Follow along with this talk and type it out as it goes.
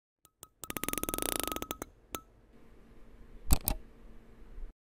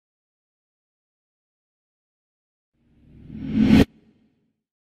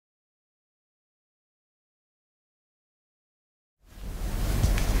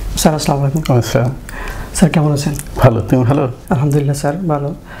Sir আসসালামু আলাইকুম। আসসালাম। স্যার কেমন আছেন? ভালো, তুমি ভালো? আলহামদুলিল্লাহ স্যার ভালো।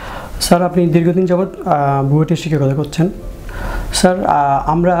 স্যার আপনি দীর্ঘদিন যাবৎ বুয়েটের শিক্ষকতা করছেন। স্যার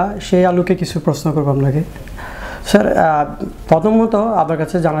আমরা সেই আলোকে কিছু প্রশ্ন করব আপনাকে। স্যার প্রথমত আপনার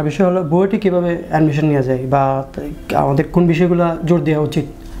কাছে জানার বিষয় হলো বুয়েটে কীভাবে অ্যাডমিশন নেওয়া যায় বা আমাদের কোন বিষয়গুলো জোর দেওয়া উচিত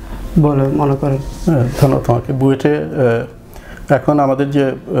বলে মনে করেন? ধন্যবাদ তোমাকে। বুয়েটে এখন আমাদের যে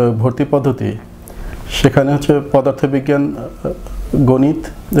ভর্তি পদ্ধতি সেখানে হচ্ছে পদার্থবিজ্ঞান, গণিত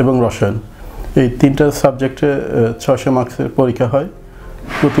এবং রসায়ন, এই তিনটা সাবজেক্টে 600 মার্কসের পরীক্ষা হয়।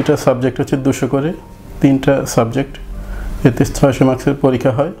 প্রতিটা সাবজেক্ট হচ্ছে 200 করে, তিনটা সাবজেক্ট, এতে 600 মার্কসের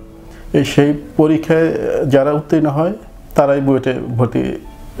পরীক্ষা হয়। সেই পরীক্ষায় যারা উত্তীর্ণ হয় তারাই বুয়েটে ভর্তির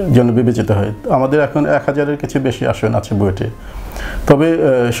জন্য বিবেচিত হয়। আমাদের এখন 1000-এর কিছু বেশি আসন আছে বুয়েটে। তবে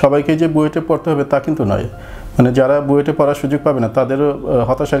সবাইকে যে বুয়েটে পড়তে হবে তা কিন্তু নয়, মানে যারা বুয়েটে পড়ার সুযোগ পাবে না তাদেরও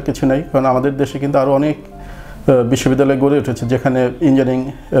হতাশার কিছু নেই, কারণ আমাদের দেশে কিন্তু আরও অনেক বিশ্ববিদ্যালয় গড়ে উঠেছে যেখানে ইঞ্জিনিয়ারিং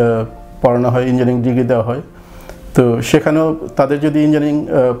পড়ানো হয়, ইঞ্জিনিয়ারিং ডিগ্রি দেওয়া হয়। তো সেখানেও তাদের যদি ইঞ্জিনিয়ারিং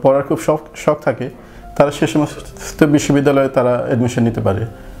পড়ার খুব শখ থাকে তারা সে সমস্ত বিশ্ববিদ্যালয়ে তারা অ্যাডমিশন নিতে পারে।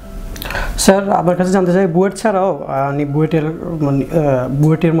 স্যার আপনার কাছে জানতে চাই বুয়েট ছাড়াও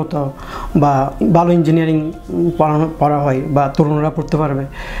বুয়েটের মতো বা ভালো ইঞ্জিনিয়ারিং পড়া হয় বা তরুণরা পড়তে পারবে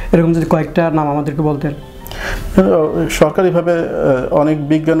এরকম যদি কয়েকটা নাম আমাদেরকে বলতেন। সরকারিভাবে অনেক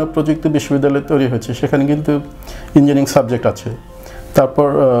বিজ্ঞান ও প্রযুক্তি বিশ্ববিদ্যালয় তৈরি হয়েছে, সেখানে কিন্তু ইঞ্জিনিয়ারিং সাবজেক্ট আছে। তারপর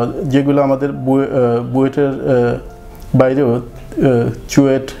যেগুলো আমাদের বুয়েটের বাইরেও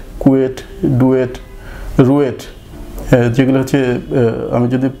চুয়েট, কুয়েট, ডুয়েট, রুয়েট, যেগুলো হচ্ছে আমি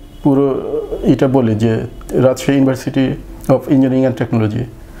যদি পুরো এটা বলি যে Rajshahi university of engineering and technology,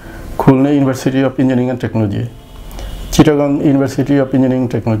 Khulna university of engineering and technology, Chittagong university of engineering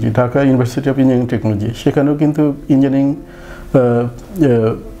technology, Dhaka university of engineering technology, সেখানেও কিন্তু ইঞ্জিনিয়ারিং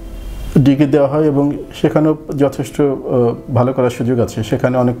ডিগ্রি দেওয়া হয় এবং সেখানেও যথেষ্ট ভালো করার সুযোগ আছে।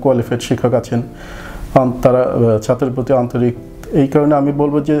 সেখানে অনেক কোয়ালিফাইড শিক্ষক আছেন, তারা ছাত্রের প্রতি আন্তরিক। এই কারণে আমি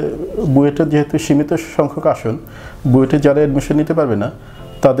বলবো যে বুয়েটের যেহেতু সীমিত সংখ্যক আসন, বুয়েটে যারা অ্যাডমিশন নিতে পারবে না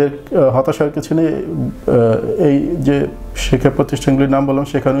তাদের হতাশার কিছু নেই। এই যে শিক্ষা প্রতিষ্ঠানগুলির নাম বললাম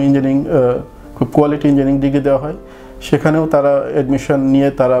সেখানেও ইঞ্জিনিয়ারিং খুব কোয়ালিটি ইঞ্জিনিয়ারিং ডিগ্রি দেওয়া হয়, সেখানেও তারা অ্যাডমিশন নিয়ে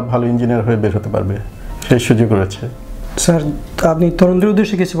তারা ভালো ইঞ্জিনিয়ার হয়ে বের হতে পারবে, সেই সুযোগ রয়েছে। স্যার আপনি তরুণদের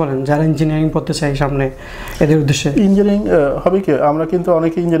উদ্দেশ্যে কিছু বলেন যারা ইঞ্জিনিয়ারিং পড়তে চাই সামনে, এদের উদ্দেশ্যে? ইঞ্জিনিয়ারিং হবে কি, আমরা কিন্তু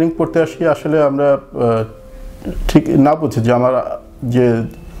অনেকে ইঞ্জিনিয়ারিং পড়তে আসি, আসলে আমরা ঠিক না বুঝি যে আমার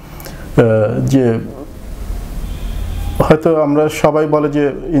যে হয়তো আমরা সবাই বলে যে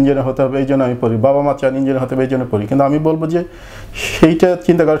ইঞ্জিনিয়ার হতে হবে এই জন্য আমি পড়ি, বাবা মা চান ইঞ্জিনিয়ার হতে হবে এই জন্য পড়ি, কিন্তু আমি বলবো যে সেইটা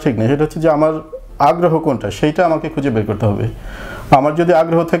চিন্তা করা ঠিক নেই। সেটা হচ্ছে যে আমার আগ্রহ কোনটা সেইটা আমাকে খুঁজে বের করতে হবে। আমার যদি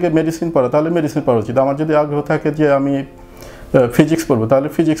আগ্রহ থাকে মেডিসিন পড়া তাহলে মেডিসিন পড়া উচিত, আমার যদি আগ্রহ থাকে যে আমি ফিজিক্স পড়বো তাহলে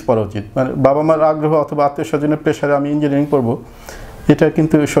ফিজিক্স পড়া উচিত। মানে বাবা মার আগ্রহ অথবা আত্মীয় স্বজনের প্রেশারে আমি ইঞ্জিনিয়ারিং পড়বো এটা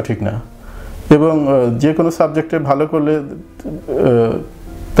কিন্তু সঠিক না। এবং যে কোনো সাবজেক্টে ভালো করলে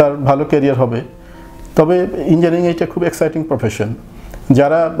তার ভালো ক্যারিয়ার হবে। তবে ইঞ্জিনিয়ারিং এটা খুব এক্সাইটিং প্রফেশন,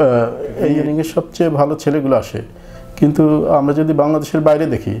 যারা ইঞ্জিনিয়ারিংয়ের সবচেয়ে ভালো ছেলেগুলো আসে। কিন্তু আমরা যদি বাংলাদেশের বাইরে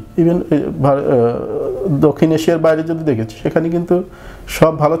দেখি, ইভেন দক্ষিণ এশিয়ার বাইরে যদি দেখি, সেখানে কিন্তু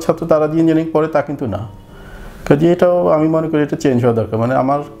সব ভালো ছাত্র তারা যে ইঞ্জিনিয়ারিং পড়ে তা কিন্তু না। কাজে এটাও আমি মনে করি এটা চেঞ্জ হওয়া দরকার। মানে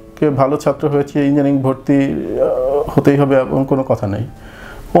আমাকে ভালো ছাত্র হয়েছে ইঞ্জিনিয়ারিং ভর্তি হতেই হবে এমন কোনো কথা নেই।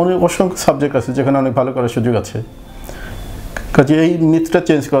 অসংখ্য সাবজেক্ট আছে যেখানে অনেক ভালো করার সুযোগ আছে। কাজে এই মিথটা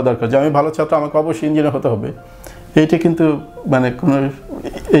চেঞ্জ করা দরকার যে আমি ভালো ছাত্র আমাকে অবশ্যই ইঞ্জিনিয়ার হতে হবে, এইটা কিন্তু মানে কোনো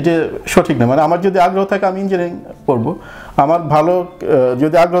এটা সঠিক না। মানে আমার যদি আগ্রহ থাকে আমি ইঞ্জিনিয়ারিং পড়বো, আমার ভালো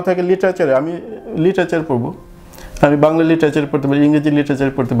যদি আগ্রহ থাকে লিটারেচারে আমি লিটারেচার পড়বো, আমি বাংলা লিটারেচার পড়তে পারি, ইংরেজি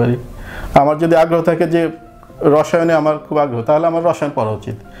লিটারেচার পড়তে পারি। আমার যদি আগ্রহ থাকে যে রসায়নে আমার খুব আগ্রহ তাহলে আমার রসায়ন পড়া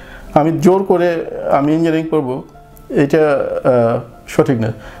উচিত। আমি জোর করে আমি ইঞ্জিনিয়ারিং পড়বো এটা সঠিক না।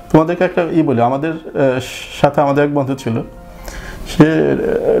 তোমাদেরকে একটা বলি, আমাদের সাথে আমাদের এক বন্ধু ছিল, সে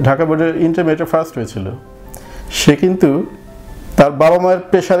ঢাকা বোর্ডের ইন্টারমিডিয়েটে ফার্স্ট হয়েছিল। সে কিন্তু তার বাবা মায়ের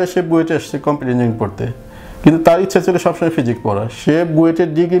প্রেশারে সে বুয়েটে এসেছে কম্পিউটার ইঞ্জিনিয়ারিং পড়তে, কিন্তু তার ইচ্ছা ছিল সবসময় ফিজিক্স পড়া। সে বুয়েটের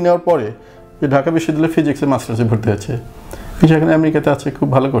ডিগ্রি নেওয়ার পরে যে ঢাকা বিশ্ববিদ্যালয়ে ফিজিক্সে মাস্টার্সে ভর্তি হয়েছে, সেখানে আমেরিকাতে আছে, খুব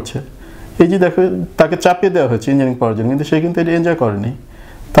ভালো করছে। এই যে দেখো তাকে চাপিয়ে দেওয়া হয়েছে ইঞ্জিনিয়ারিং পড়ার জন্য, কিন্তু সে কিন্তু এটা এনজয় করেনি,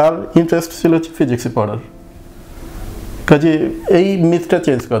 তার ইন্টারেস্ট ছিল হচ্ছে ফিজিক্সে পড়ার। কাজে এই মিথটা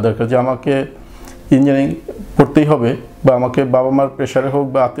চেঞ্জ করা দরকার যে আমাকে ইঞ্জিনিয়ারিং পড়তেই হবে বা আমাকে বাবা মার প্রেশারে হোক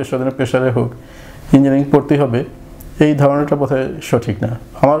বা আত্মীয় স্বজনের প্রেশারে হোক ইঞ্জিনিয়ারিং পড়তেই হবে, এই ধারণাটা বোধহয় সঠিক না।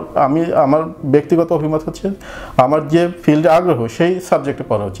 আমার ব্যক্তিগত অভিমত হচ্ছে আমার যে ফিল্ডে আগ্রহ সেই সাবজেক্টে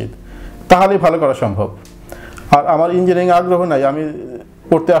পড়া উচিত, তাহলেই ভালো করা সম্ভব। আর আমার ইঞ্জিনিয়ারিং আগ্রহ নাই, আমি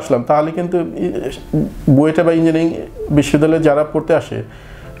পড়তে আসলাম, তাহলে কিন্তু বুয়েটে বা ইঞ্জিনিয়ারিং বিশ্ববিদ্যালয়ে যারা পড়তে আসে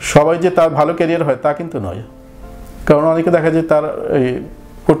সবাই যে তার ভালো ক্যারিয়ার হয় তা কিন্তু নয়। কারণ অনেকে দেখা যায় তার এই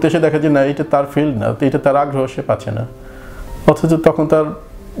পড়তে এসে দেখা যায় না এটা তার ফিল্ড না, তো এটা তার আগ্রহ, সে পাচ্ছে না, অথচ তখন তার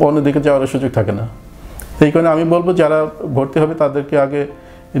অন্যদিকে যাওয়ার সুযোগ থাকে না। এই কারণে আমি বলবো যারা ভর্তি হবে তাদেরকে আগে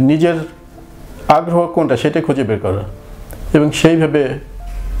নিজের আগ্রহ কোনটা সেটা খুঁজে বের করা এবং সেইভাবে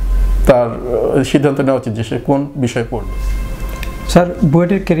তার সিদ্ধান্ত নেওয়া উচিত যে সে কোন বিষয়ে পড়বে। স্যার,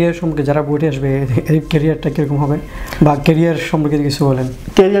 বুয়েটের ক্যারিয়ার সম্পর্কে, যারা বুয়েটে আসবে এই ক্যারিয়ারটা কীরকম হবে বা ক্যারিয়ার সম্পর্কে কিছু বলেন?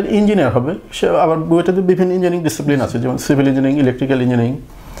 ক্যারিয়ার ইঞ্জিনিয়ার হবে সে। আবার বুয়েটেতে বিভিন্ন ইঞ্জিনিয়ারিং ডিসিপ্লিন আছে, যেমন সিভিল ইঞ্জিনিয়ারিং, ইলেকট্রিক্যাল ইঞ্জিনিয়ারিং,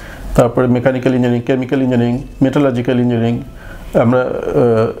 তারপরে mechanical engineering, chemical engineering, metallurgical engineering, আমরা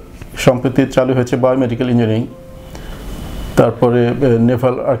সম্প্রতি চালু হয়েছে বায়োমেডিক্যাল ইঞ্জিনিয়ারিং, তারপরে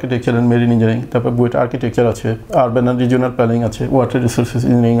Naval architecture and marine engineering, তারপরে বুয়েট আর্কিটেকচার আছে, আরবান অ্যান্ড রিজিওনাল প্ল্যানিং আছে, ওয়াটার রিসোর্সেস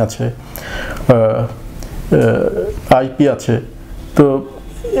ইঞ্জিনিয়ারিং আছে, আইপি আছে। তো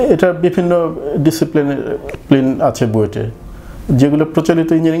এটা বিভিন্ন ডিসিপ্লিন আছে বুয়েটে, যেগুলো প্রচলিত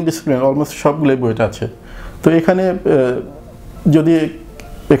ইঞ্জিনিয়ারিং ডিসিপ্লিন অলমোস্ট সবগুলোই বুয়েটে আছে। তো এখানে যদি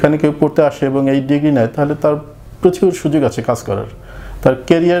এখানে কেউ পড়তে আসে এবং এই ডিগ্রি নেয় তাহলে তার প্রচুর সুযোগ আছে কাজ করার। তার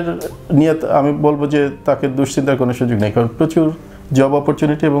ক্যারিয়ার নিয়ে আমি বলবো যে তাকে দুশ্চিন্তার কোনো সুযোগ নেই, কারণ প্রচুর জব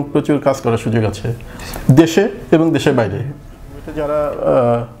অপরচুনিটি এবং প্রচুর কাজ করার সুযোগ আছে দেশে এবং দেশের বাইরে। যারা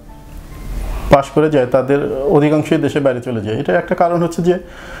পাশ করে যায় তাদের অধিকাংশই দেশের বাইরে চলে যায়। এটা একটা কারণ হচ্ছে যে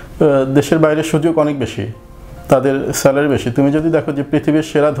দেশের বাইরে সুযোগ অনেক বেশি, তাদের স্যালারি বেশি। তুমি যদি দেখো যে পৃথিবীর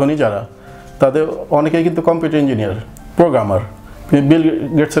সেরা ধনী যারা, তাদের অনেকেই কিন্তু কম্পিউটার ইঞ্জিনিয়ার, প্রোগ্রামার। তুমি বিল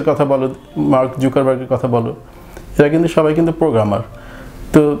গেটসের কথা বলো, মার্ক জুকারবার্গের কথা বলো, এরা কিন্তু সবাই কিন্তু প্রোগ্রামার।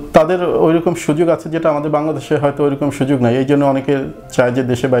 তো তাদের ওই রকম সুযোগ আছে যেটা আমাদের বাংলাদেশে হয়তো ওই রকম সুযোগ নাই। এই জন্য অনেকে চায় যে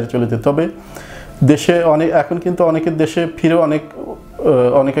দেশে বাইরে চলে যেতে। তবে দেশে এখন কিন্তু অনেকের দেশে ফিরেও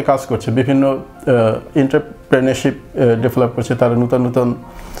অনেকে কাজ করছে, বিভিন্ন এন্টারপ্রেনারশিপ ডেভেলপ করছে, তারা নতুন নতুন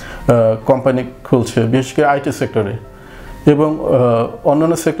কোম্পানি খুলছে, বিশেষ করে আইটি সেক্টরে। এবং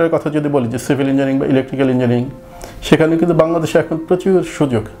অন্যান্য সেক্টরের কথা যদি বলি, যে সিভিল ইঞ্জিনিয়ারিং বা ইলেকট্রিক্যাল ইঞ্জিনিয়ারিং, সেখানে কিন্তু বাংলাদেশে এখন প্রচুর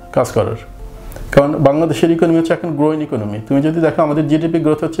সুযোগ কাজ করার। কারণ বাংলাদেশের ইকোনমি হচ্ছে এখন গ্রোয়িং ইকোনমি। তুমি যদি দেখো আমাদের জিডিপি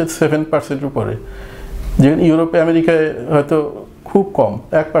গ্রোথ হচ্ছে 7% উপরে, যেখানে ইউরোপে আমেরিকায় হয়তো খুব কম,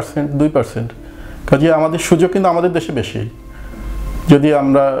 1%, 2%। কাজে আমাদের সুযোগ কিন্তু আমাদের দেশে বেশি, যদি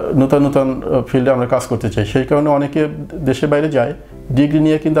আমরা নতুন নতুন ফিল্ডে আমরা কাজ করতে চাই। সেই কারণে অনেকে দেশের বাইরে যায়, ডিগ্রি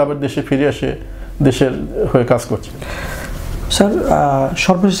নিয়ে কিন্তু আবার দেশে ফিরে আসে, দেশের হয়ে কাজ করছে। স্যার,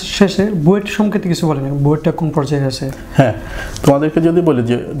 সর্বশেষে বুয়েট সম্পর্কে কিছু বলেন, বুয়েটটা কোন পর্যায়ে আছে? হ্যাঁ, তোমাদেরকে যদি বলি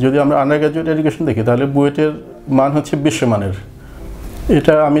যে যদি আমরা আন্ডার গ্র্যাজুয়েট এডুকেশন দেখি, তাহলে বুয়েটের মান হচ্ছে বিশ্বমানের।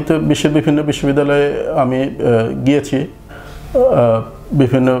 এটা আমি তো বিশ্বের বিভিন্ন বিশ্ববিদ্যালয়ে আমি গিয়েছি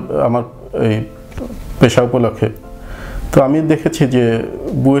বিভিন্ন আমার এই পেশা উপলক্ষে। তো আমি দেখেছি যে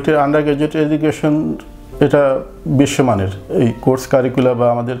বুয়েটের আন্ডার গ্র্যাজুয়েট এডুকেশন এটা বিশ্বমানের। এই কোর্স কারিকুলা বা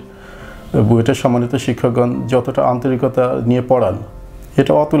আমাদের বুয়েটের সম্মানিত শিক্ষকগণ যতটা আন্তরিকতা নিয়ে পড়ান,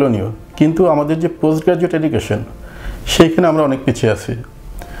 এটা অতুলনীয়। কিন্তু আমাদের যে পোস্ট গ্র্যাজুয়েট এডুকেশন, সেইখানে আমরা অনেক পিছিয়ে আছি।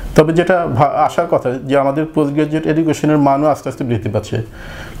 তবে যেটা আসার কথা যে আমাদের পোস্ট গ্র্যাজুয়েট এডুকেশনের মানও আস্তে আস্তে বৃদ্ধি পাচ্ছে,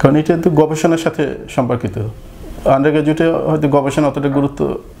 কারণ এটা কিন্তু গবেষণার সাথে সম্পর্কিত। আন্ডার গ্র্যাজুয়েটে হয়তো গবেষণা অতটা গুরুত্ব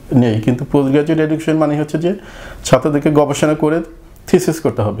নেই, কিন্তু পোস্ট গ্র্যাজুয়েট এডুকেশন মানে হচ্ছে যে ছাত্রদেরকে গবেষণা করে থিসিস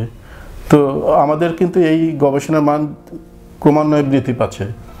করতে হবে। তো আমাদের কিন্তু এই গবেষণার মান ক্রমান্বয়ে বৃদ্ধি পাচ্ছে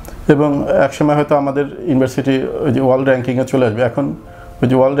এবং একসময় হয়তো আমাদের ইউনিভার্সিটি ওই যে ওয়ার্ল্ড র্যাঙ্কিংয়ে চলে আসবে। এখন ওই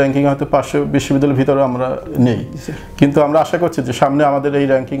যে ওয়ার্ল্ড র্যাঙ্কিংয়ে হয়তো 500 বিশ্ববিদ্যালয়ের ভিতরে আমরা নেই, কিন্তু আমরা আশা করছি যে সামনে আমাদের এই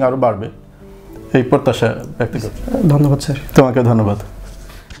র্যাঙ্কিং আরও বাড়বে, এই প্রত্যাশা ব্যক্ত করছি। ধন্যবাদ স্যার। তোমাকে ধন্যবাদ।